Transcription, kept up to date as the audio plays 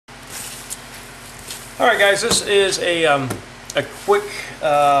Alright guys, this is a quick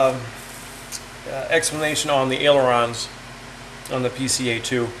explanation on the ailerons on the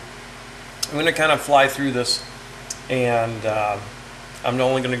PCA-2. I'm going to kind of fly through this, and I'm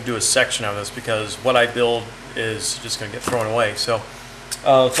only going to do a section of this because what I build is just going to get thrown away. So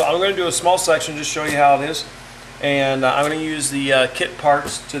I'm going to do a small section, just show you how it is, and I'm going to use the kit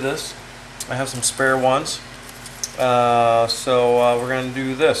parts to this. I have some spare ones, so we're going to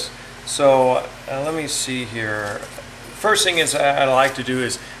do this. So let me see here. First thing is I like to do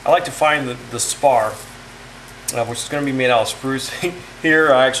is I like to find the spar, which is going to be made out of spruce. Here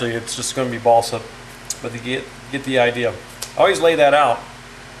actually it's just going to be balsa, but you get the idea. I always lay that out,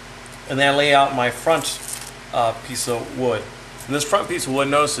 and then I lay out my front piece of wood. And this front piece of wood,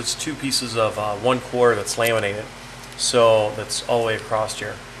 notice it's two pieces of 1/4 that's laminated, so that's all the way across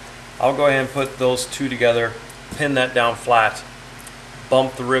here. I'll go ahead and put those two together, pin that down flat,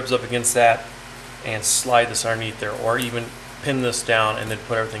 bump the ribs up against that, and slide this underneath there, or even pin this down and then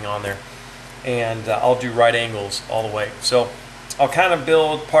put everything on there. And I'll do right angles all the way. So I'll kind of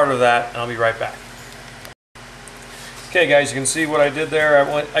build part of that, and I'll be right back. Okay guys, you can see what I did there.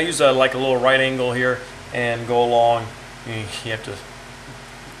 I used like a little right angle here and go along. You have to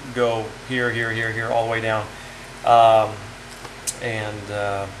go here, here, here, here, all the way down.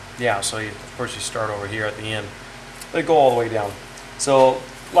 Yeah, so of course you start over here at the end. They go all the way down. So,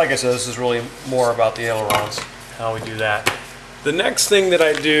 like I said, this is really more about the ailerons, how we do that. The next thing that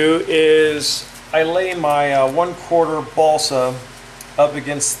I do is I lay my 1/4 balsa up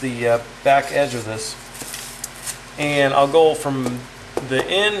against the back edge of this, and I'll go from the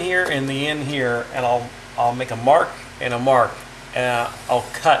end here and the end here, and I'll make a mark and a mark, and I'll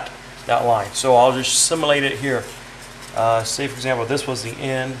cut that line. So I'll just simulate it here. Say for example, this was the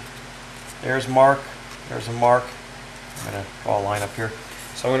end. There's mark. There's a mark. I'm going to draw a line up here.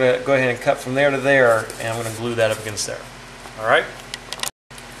 So I'm going to go ahead and cut from there to there, and I'm going to glue that up against there. Alright?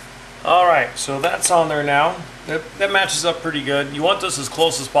 Alright, so that's on there now. That matches up pretty good. You want this as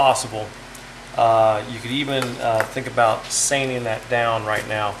close as possible. You could even think about sanding that down right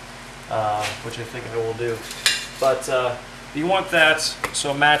now, which I think it will do. But you want that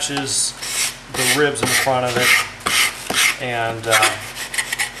so it matches the ribs in the front of it, and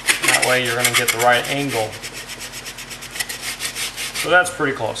that way you're going to get the right angle. So that's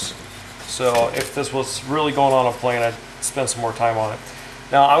pretty close. So if this was really going on a plane, I'd spend some more time on it.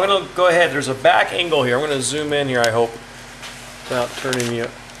 Now I'm going to go ahead. There's a back angle here. I'm going to zoom in here, I hope, without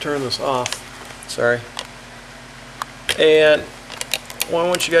turn this off. Sorry. And what I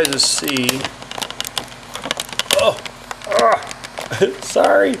want you guys to see.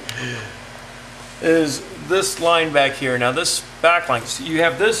 Sorry. Is this line back here. Now this back line. So you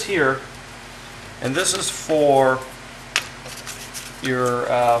have this here, and this is for your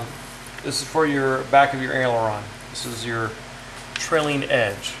back of your aileron. This is your trailing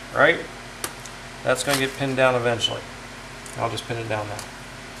edge, right? That's going to get pinned down eventually. I'll just pin it down now.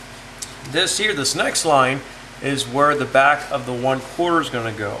 This here, this next line, is where the back of the 1/4 is going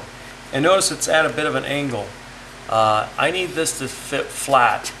to go. And notice it's at a bit of an angle. I need this to fit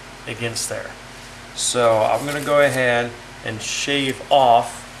flat against there. So I'm going to go ahead and shave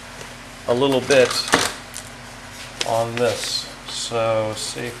off a little bit on this. So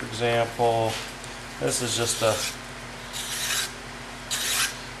say for example, this is just a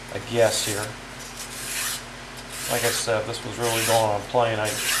guess here. Like I said, if this was really going on a plane,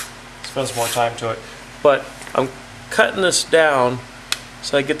 I'd spend some more time to it. But I'm cutting this down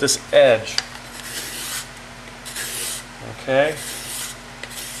so I get this edge. Okay.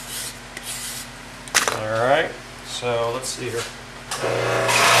 Alright, so let's see here.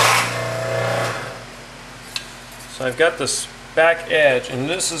 So I've got this back edge, and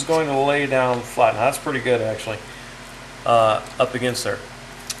this is going to lay down flat. Now that's pretty good actually, up against there.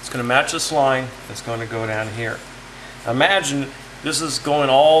 It's going to match this line that's going to go down here. Imagine this is going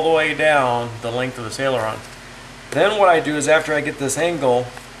all the way down the length of this aileron. Then what I do is after I get this angle,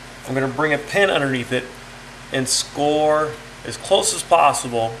 I'm going to bring a pin underneath it and score as close as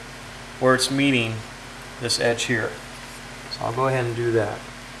possible where it's meeting this edge here. So I'll go ahead and do that.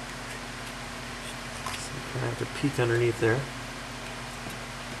 So I have to peek underneath there.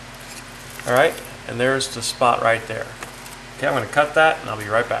 Alright, and there's the spot right there. Okay, I'm going to cut that, and I'll be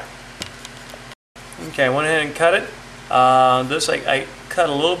right back. Okay, I went ahead and cut it. This I cut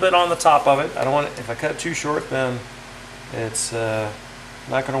a little bit on the top of it. I don't want it, if I cut it too short, then it's not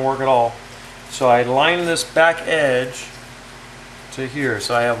going to work at all. So I line this back edge to here.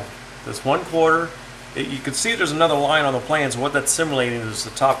 So I have this 1/4. You can see there's another line on the plans. What that's simulating is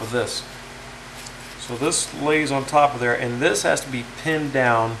the top of this. So this lays on top of there, and this has to be pinned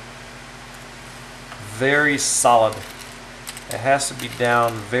down very solid. It has to be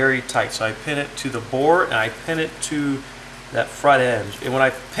down very tight. So I pin it to the board and I pin it to that front edge. And when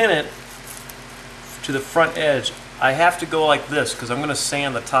I pin it to the front edge, I have to go like this because I'm going to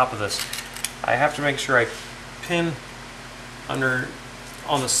sand the top of this. I have to make sure I pin under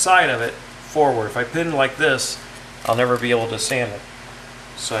on the side of it forward. If I pin like this, I'll never be able to sand it.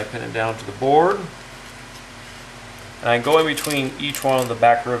 So I pin it down to the board and I go in between each one of the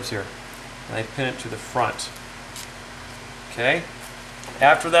back ribs here and I pin it to the front. Okay,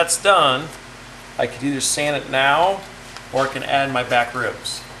 after that's done, I could either sand it now or I can add my back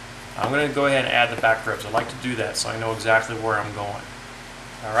ribs. I'm going to go ahead and add the back ribs. I like to do that so I know exactly where I'm going.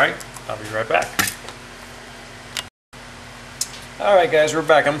 Alright, I'll be right back. Alright guys, we're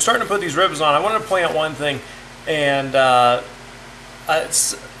back. I'm starting to put these ribs on. I wanted to point out one thing, and I'm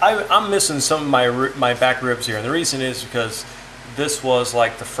missing some of my back ribs here. And the reason is because this was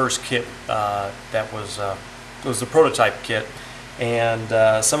like the first kit that was it was the prototype kit, and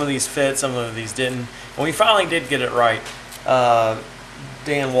some of these fit, some of these didn't. And we finally did get it right.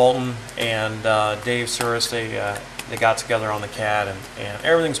 Dan Walton and Dave Suris, they got together on the CAD, and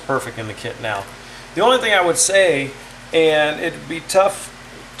everything's perfect in the kit now. The only thing I would say, and it'd be tough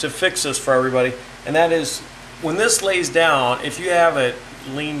to fix this for everybody, and that is when this lays down, if you have it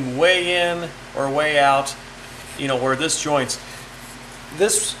lean way in or way out, you know, where this joints,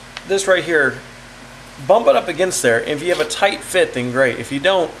 this right here, bump it up against there. If you have a tight fit, then great. If you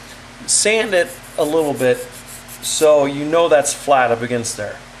don't, sand it a little bit so you know that's flat up against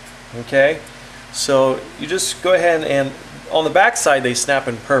there. Okay, so you just go ahead and on the back side they snap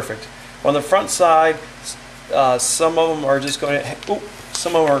in perfect. On the front side, some of them are just going to,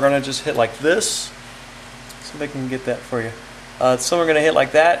 some of them are going to just hit like this. See if I can get that for you. Some are going to hit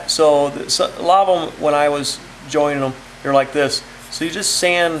like that. So a lot of them, when I was joining them, they're like this. So you just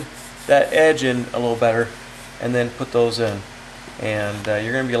sand that edge in a little better and then put those in, and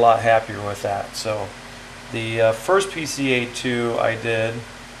you're going to be a lot happier with that. So the first PCA-2 I did,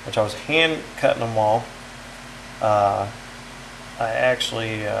 which I was hand cutting them all, I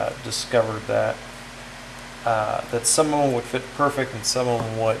actually discovered that that some of them would fit perfect and some of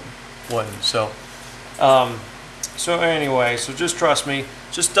them wouldn't. So anyway, so just trust me,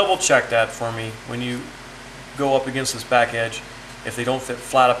 just double check that for me when you go up against this back edge. If they don't fit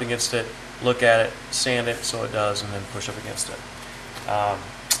flat up against it, look at it, sand it so it does, and then push up against it.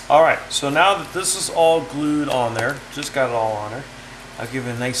 Alright, so now that this is all glued on there, just got it all on there, I'll give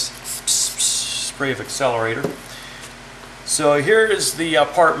it a nice spray of accelerator. So here is the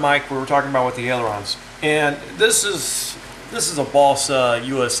part mic we were talking about with the ailerons. And this is a Balsa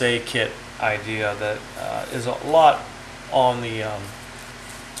USA kit idea that is a lot on the,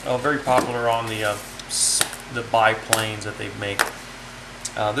 very popular on the biplanes that they make.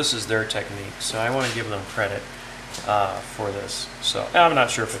 This is their technique, so I want to give them credit for this. So I'm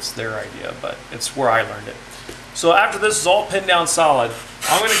not sure if it's their idea, but it's where I learned it. So after this is all pinned down solid,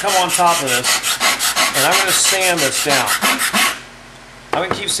 I'm going to come on top of this and I'm going to sand this down. I'm going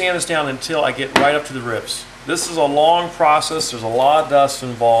to keep sanding this down until I get right up to the ribs. This is a long process. There's a lot of dust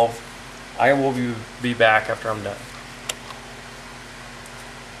involved. I will be back after I'm done.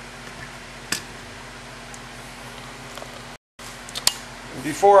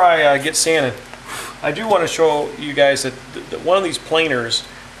 Before I get sanded, I do want to show you guys that one of these planers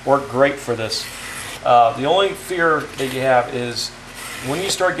work great for this. The only fear that you have is when you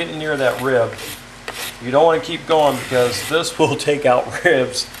start getting near that rib, you don't want to keep going because this will take out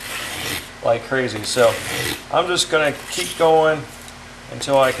ribs like crazy. So I'm just going to keep going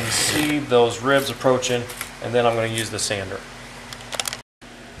until I can see those ribs approaching, and then I'm going to use the sander.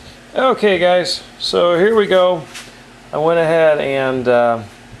 Okay guys, so here we go. I went ahead and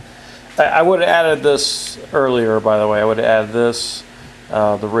I would have added this earlier, by the way. I would have added this,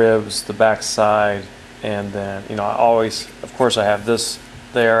 the ribs, the back side, and then, you know, I always, of course I have this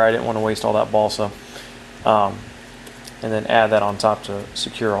there. I didn't want to waste all that balsa. And then add that on top to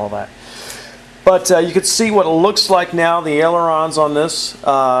secure all that. But you can see what it looks like now, the ailerons on this.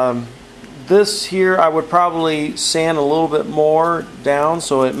 This here I would probably sand a little bit more down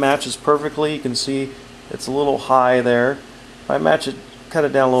so it matches perfectly. You can see it's a little high there. If I match it, cut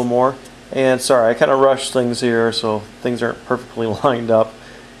it down a little more. And sorry, I kind of rushed things here so things aren't perfectly lined up,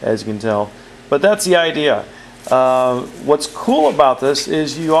 as you can tell. But that's the idea. What's cool about this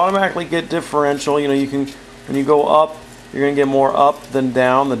is you automatically get differential. You know, you can, when you go up, you're going to get more up than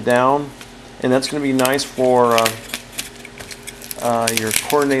down, and that's going to be nice for your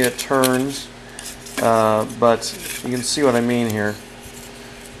coordinated turns. But you can see what I mean here.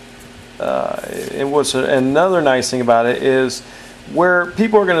 Another nice thing about it is where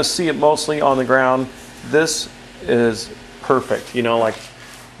people are going to see it mostly on the ground this is perfect. You know, like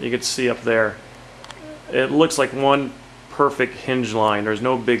you could see up there, it looks like one perfect hinge line. There's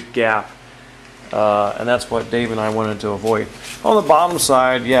no big gap, and that's what Dave and I wanted to avoid. On the bottom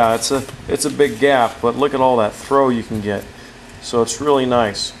side, yeah, it's a big gap, but look at all that throw you can get. So it's really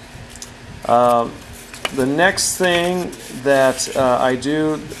nice. The next thing that I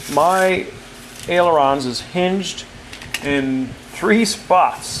do, my ailerons is hinged in 3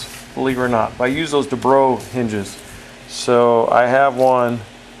 spots, believe it or not. I use those Dubrow hinges. So I have one,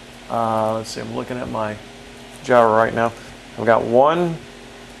 let's see, I'm looking at my gyro right now. I've got one,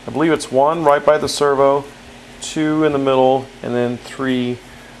 I believe it's 1 right by the servo, 2 in the middle, and then 3,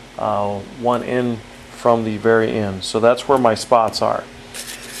 1 in from the very end. So that's where my spots are.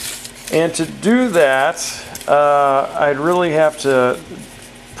 And to do that, I'd really have to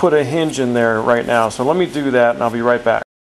put a hinge in there right now. So let me do that and I'll be right back.